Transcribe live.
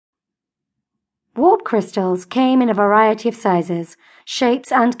Warp crystals came in a variety of sizes,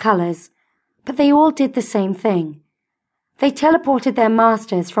 shapes, and colors, but they all did the same thing. They teleported their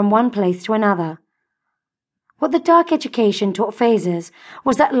masters from one place to another. What the dark education taught phasers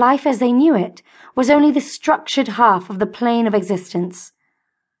was that life as they knew it was only the structured half of the plane of existence.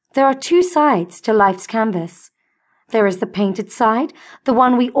 There are two sides to life's canvas. There is the painted side, the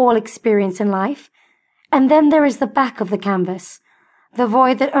one we all experience in life, and then there is the back of the canvas, the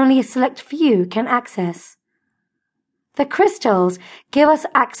void that only a select few can access. The crystals give us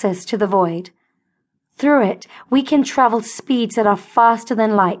access to the void. Through it, we can travel speeds that are faster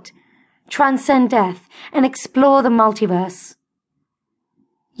than light, transcend death, and explore the multiverse.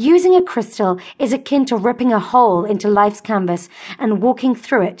 Using a crystal is akin to ripping a hole into life's canvas and walking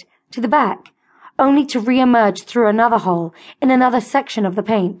through it to the back, only to re-emerge through another hole in another section of the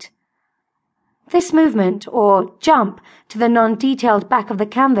paint. This movement, or jump, to the non-detailed back of the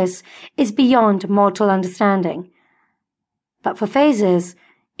canvas is beyond mortal understanding. But for phasers,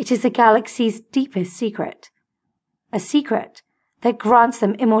 it is the galaxy's deepest secret. A secret that grants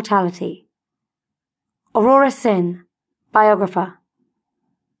them immortality. Aurora Sin, biographer.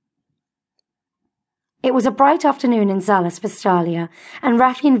 It was a bright afternoon in Zalus, Vestalia, and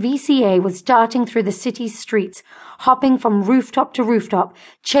Raffian VCA was darting through the city's streets, hopping from rooftop to rooftop,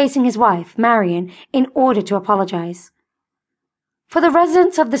 chasing his wife, Marion, in order to apologize. For the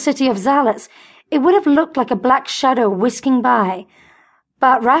residents of the city of Zalus, it would have looked like a black shadow whisking by,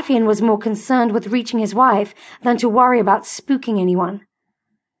 but Raffian was more concerned with reaching his wife than to worry about spooking anyone.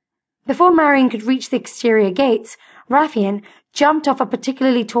 Before Marion could reach the exterior gates, Raffian jumped off a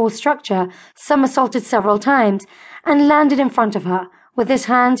particularly tall structure, somersaulted several times, and landed in front of her, with his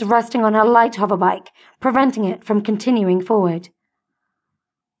hands resting on her light hoverbike, preventing it from continuing forward.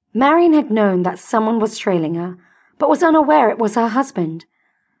 Marion had known that someone was trailing her, but was unaware it was her husband.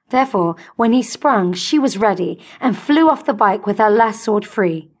 Therefore, when he sprung, she was ready and flew off the bike with her lassoed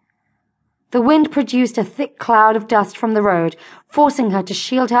free. The wind produced a thick cloud of dust from the road, forcing her to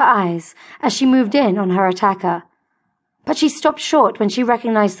shield her eyes as she moved in on her attacker. But she stopped short when she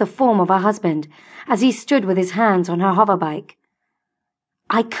recognized the form of her husband, as he stood with his hands on her hoverbike.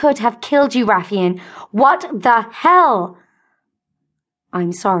 "I could have killed you, Raffian. What the hell?"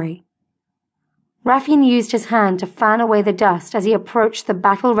 "I'm sorry." Raffian used his hand to fan away the dust as he approached the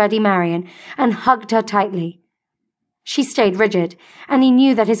battle-ready Marion and hugged her tightly. She stayed rigid, and he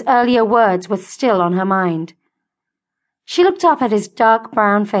knew that his earlier words were still on her mind. She looked up at his dark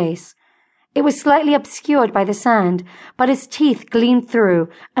brown face. It was slightly obscured by the sand, but his teeth gleamed through,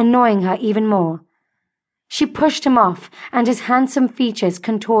 annoying her even more. She pushed him off, and his handsome features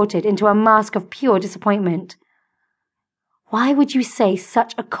contorted into a mask of pure disappointment. "Why would you say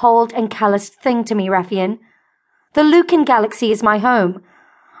such a cold and calloused thing to me, Raffian? The Lucan galaxy is my home.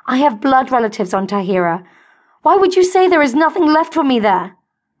 I have blood relatives on Tahira. Why would you say there is nothing left for me there?"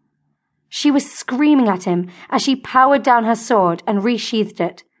 She was screaming at him as she powered down her sword and resheathed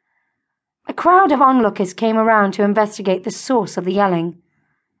it. A crowd of onlookers came around to investigate the source of the yelling.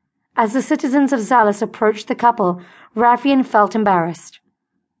 As the citizens of Zalus approached the couple, Raffian felt embarrassed.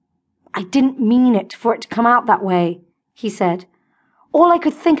 "I didn't mean it for it to come out that way," he said. "All I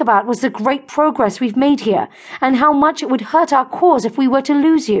could think about was the great progress we've made here, and how much it would hurt our cause if we were to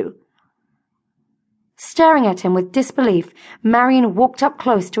lose you." Staring at him with disbelief, Marion walked up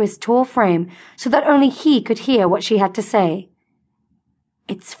close to his tall frame so that only he could hear what she had to say.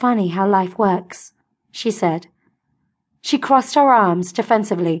 "It's funny how life works," she said. She crossed her arms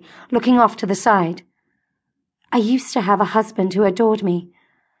defensively, looking off to the side. "I used to have a husband who adored me.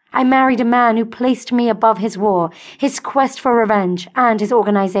 I married a man who placed me above his war, his quest for revenge, and his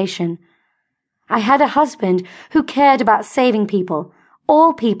organization. I had a husband who cared about saving people,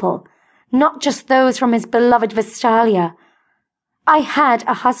 all people, not just those from his beloved Vestalia. I had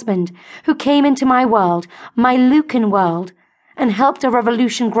a husband who came into my world, my Lucan world, and helped a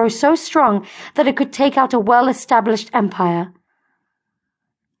revolution grow so strong that it could take out a well-established empire.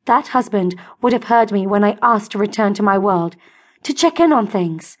 That husband would have heard me when I asked to return to my world, to check in on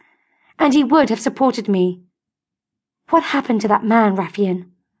things, and he would have supported me. What happened to that man,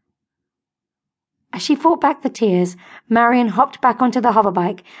 Raffian?" As she fought back the tears, Marion hopped back onto the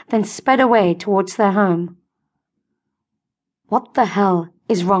hoverbike, then sped away towards their home. "What the hell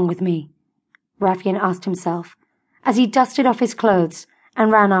is wrong with me?" Raffian asked himself, as he dusted off his clothes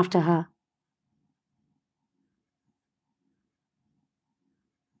and ran after her.